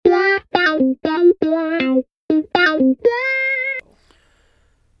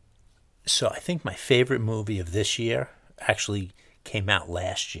So I think my favorite movie of this year actually came out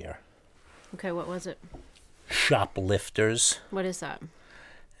last year. Okay, what was it? Shoplifters. What is that?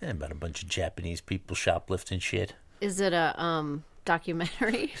 About a bunch of Japanese people shoplifting shit. Is it a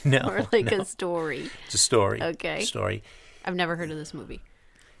documentary? No, or like no. a story? It's a story. Okay. Story. I've never heard of this movie.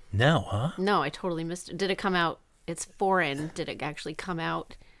 No, huh? No, I totally missed it. Did it come out? It's foreign. Did it actually come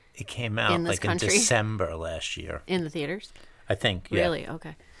out It came out in this like country? in December last year. In the theaters? I think, yeah. Really?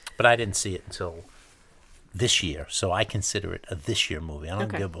 Okay. But I didn't see it until this year, so I consider it a this year movie. I don't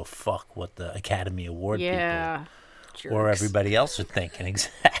Okay. give a fuck what the Academy Award Yeah. people or Jerks. everybody else are thinking.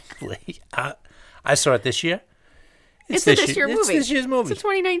 Exactly. I saw it this year. It's a this year movie. It's this year's movie. It's a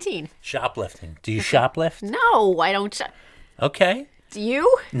 2019. Shoplifting. Do you shoplift? No, I don't. Okay. Do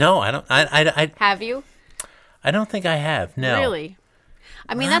you? No, I don't. Have you? I don't think I have. No. Really?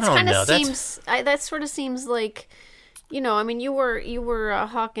 I mean, I that's don't kind know. of seems. That sort of seems like, I mean, you were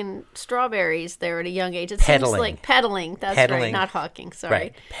hawking strawberries there at a young age. It Peddling. seems like peddling. That's right, Peddling. not hawking. Sorry.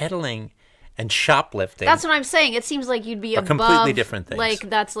 Right. Peddling and shoplifting. That's what I'm saying. It seems like you'd be above, completely different things. Like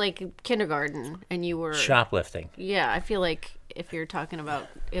that's like kindergarten, and you were. shoplifting. Yeah, I feel like if you're talking about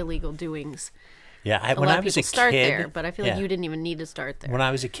illegal doings, Yeah. a When lot I of was people a start kid, there. But I feel like yeah. you didn't even need to start there. When I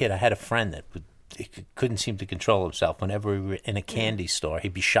was a kid, I had a friend that couldn't seem to control himself. Whenever we were in a candy store,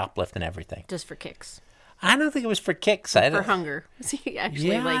 he'd be shoplifting everything. Just for kicks, I don't think it was for kicks. for hunger. See, actually,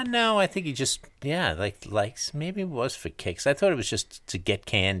 Yeah, like no, I think he just, maybe it was for kicks. I thought it was just to get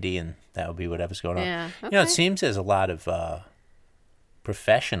candy and that would be whatever's going on. Yeah, It okay. seems there's a lot of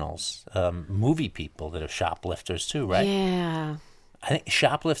professionals, movie people that are shoplifters too, right? yeah. I think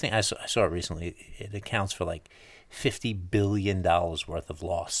shoplifting, I saw it recently, it accounts for like $50 billion worth of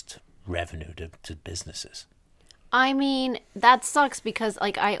lost revenue to businesses. I mean, that sucks because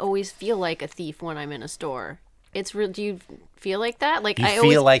like I always feel like a thief when I'm in a store. It's real. Do you feel like that? Like You I feel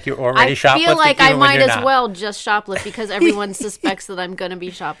always, like you're already I shoplifting feel like I even when might you're as not. well just shoplift because everyone suspects that I'm going to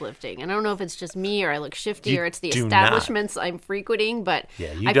be shoplifting. And I don't know if it's just me or I look shifty You or it's the do not. establishments I'm frequenting, but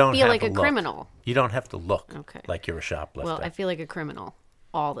Yeah, you I don't feel have like to a look. criminal. You don't have to look Okay. like you're a shoplifter. Well, I feel like a criminal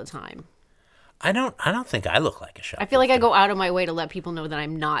all the time. I don't think I look like a shoplifter. I feel like I go out of my way to let people know that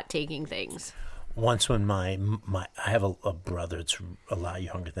I'm not taking things. Once when my I have a brother that's a lot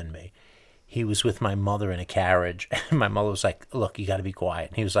younger than me. He was with my mother in a carriage, and my mother was like, "Look, you got to be quiet."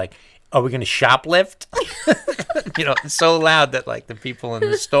 And he was like, "Are we going to shoplift?" It's so loud that like the people in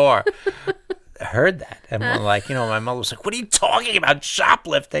the store heard that, and we're like, my mother was like, "What are you talking about,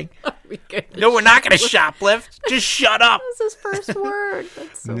 shoplifting?" No, we're not going to shoplift. Just shut up. That's his first word.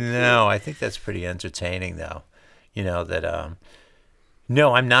 That's so No, I think that's pretty entertaining, though. That.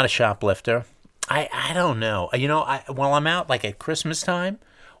 No, I'm not a shoplifter. I don't know. While I'm out, like at Christmas time,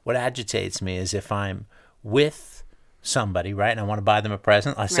 what agitates me is if I'm with somebody, right, and I want to buy them a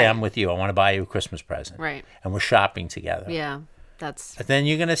present. I say Right. I'm with you. I want to buy you a Christmas present. Right. And we're shopping together. Yeah, that's But then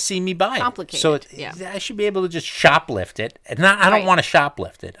you're going to see me buy it. Complicated, So yeah. I should be able to just shoplift it. And I don't Right. want to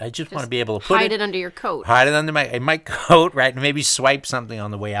shoplift it. I just want to be able to put hide it under your coat. hide it under my coat, right, and maybe swipe something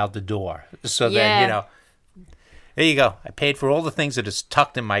on the way out the door. So Yeah. then, there you go. I paid for all the things that is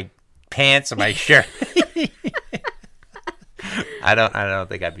tucked in my pants and my shirt. I don't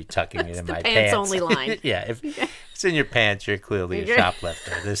think I'd be tucking it in my pants only line. Yeah, if it's in your pants, you're clearly a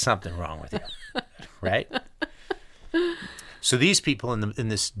shoplifter. There's something wrong with you, right? So these people in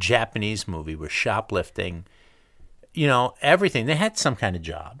this Japanese movie were shoplifting, everything. They had some kind of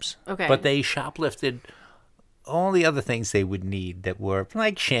jobs, Okay. but they shoplifted all the other things they would need that were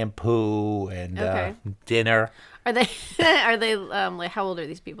like shampoo and Okay. dinner. Are they? Like how old are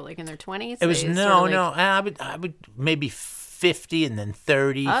these people? Like in their 20s? It was no. I would maybe 50 and then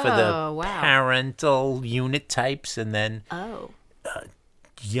 30 for the Oh, wow. parental unit types, and then Oh,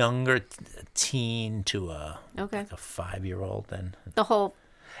 younger teen to okay. a 5-year-old. Then The whole.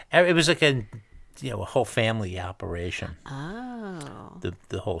 it was like a whole family operation. Oh.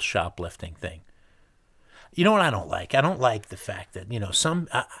 The whole shoplifting thing. You know what I don't like? I don't like the fact that some.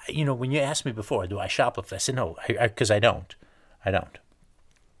 When you asked me before, do I shoplift? I said no, because I don't. I don't.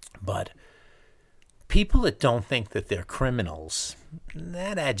 But people that don't think that they're criminals,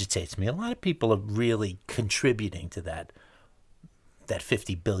 that agitates me. A lot of people are really contributing to that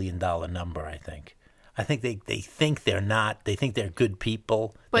 $50 billion number, I think. I think they think they're not. They think they're good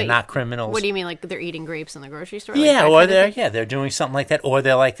people. They're Wait, not criminals. What do you mean? Like they're eating grapes in the grocery store? Yeah, like or they're doing something like that, or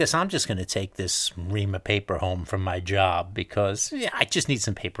they're like this. I'm just going to take this ream of paper home from my job because I just need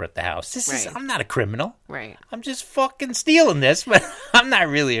some paper at the house. Right. I'm not a criminal. Right. I'm just fucking stealing this, but I'm not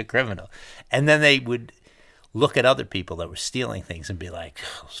really a criminal. And then they would look at other people that were stealing things and be like,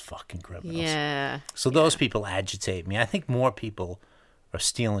 those fucking criminals. Yeah. So those people agitate me. I think more people are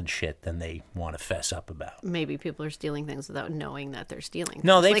stealing shit than they want to fess up about. Maybe people are stealing things without knowing that they're stealing.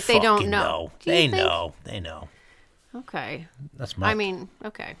 No, things. they like fucking they don't know. Do you They think? know. They know. Okay. That's my. I mean,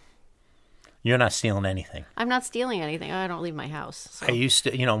 okay. You're not stealing anything. I'm not stealing anything. I don't leave my house. So. I used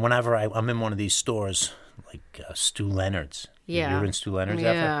to, whenever I'm in one of these stores, like Stu Leonard's. Yeah. You're in Stu Leonard's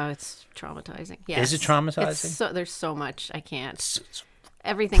ever? Yeah, it's traumatizing. Yes. Is it traumatizing? There's so much. I can't. It's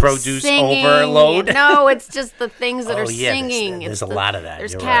Everything's produce singing. overload? No, it's just the things that Oh, are yeah, singing. there's It's a lot of that.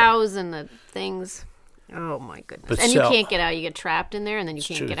 There's You're cows and the things. Oh my goodness! But and you so- can't get out. You get trapped in there, and then you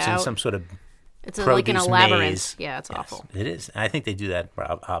can't true. get It's out. in some sort of It's like in a produce labyrinth. maze. Yeah, it's Yes, awful. It is. I think they do that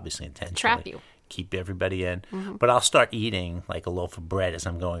obviously intentionally. Trap you. Keep everybody in. But I'll start eating like a loaf of bread as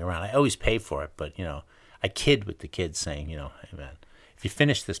I'm going around. I always pay for it, but I kid with the kids saying, hey man, if you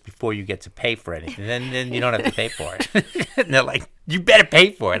finish this before you get to pay for anything, then you don't have to pay for it. And they're like, you better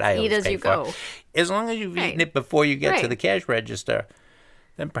pay for it. I always Eat as pay you for go. it. As long as you've Right. eaten it before you get to Right. the cash register,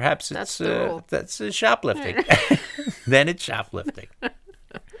 then perhaps That's it's the rule. that's shoplifting. Then it's shoplifting.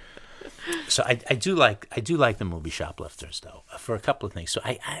 So I do like the movie Shoplifters though, for a couple of things. So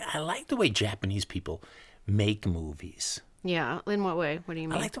I like the way Japanese people make movies. Yeah. In what way? What do you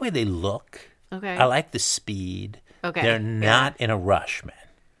I mean? like the way they look. Okay. I like the speed. Okay, They're yeah. not in a rush, man.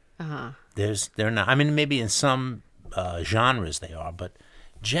 Uh-huh. They're not. I mean, maybe in some genres they are, but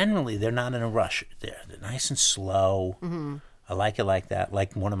generally they're not in a rush. They're nice and slow. Mm-hmm. I like it like that.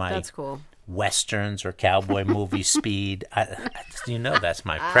 Like one of my That's cool. westerns or cowboy movie speed. That's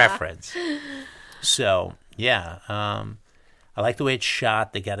my preference. So yeah, I like the way it's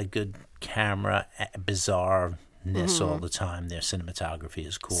shot. They got a good camera, bizarreness all the time. Their cinematography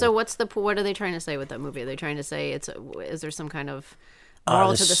is cool. So what are they trying to say with that movie? Are they trying to say is there some kind of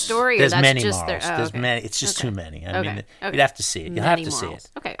moral to the story? There's or that's many just morals. Their, There's okay. many. It's just Okay. too many. I Okay. mean, Okay. you'd have to see it. You'll Many have to see morals.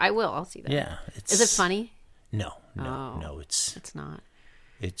 it. Okay, I will. I'll see that. Yeah. Is it funny? No. Oh. It's It's not.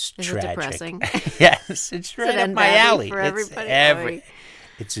 It's Is it tragic. depressing? Yes, it's right up end my badly alley. for It's everybody?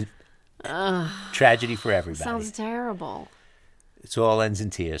 It's a tragedy for everybody. Sounds terrible. It all ends in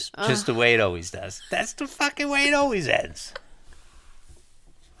tears, just the way it always does. That's the fucking way it always ends.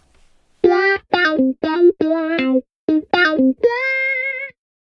 Blah, blah, blah, blah, blah, blah.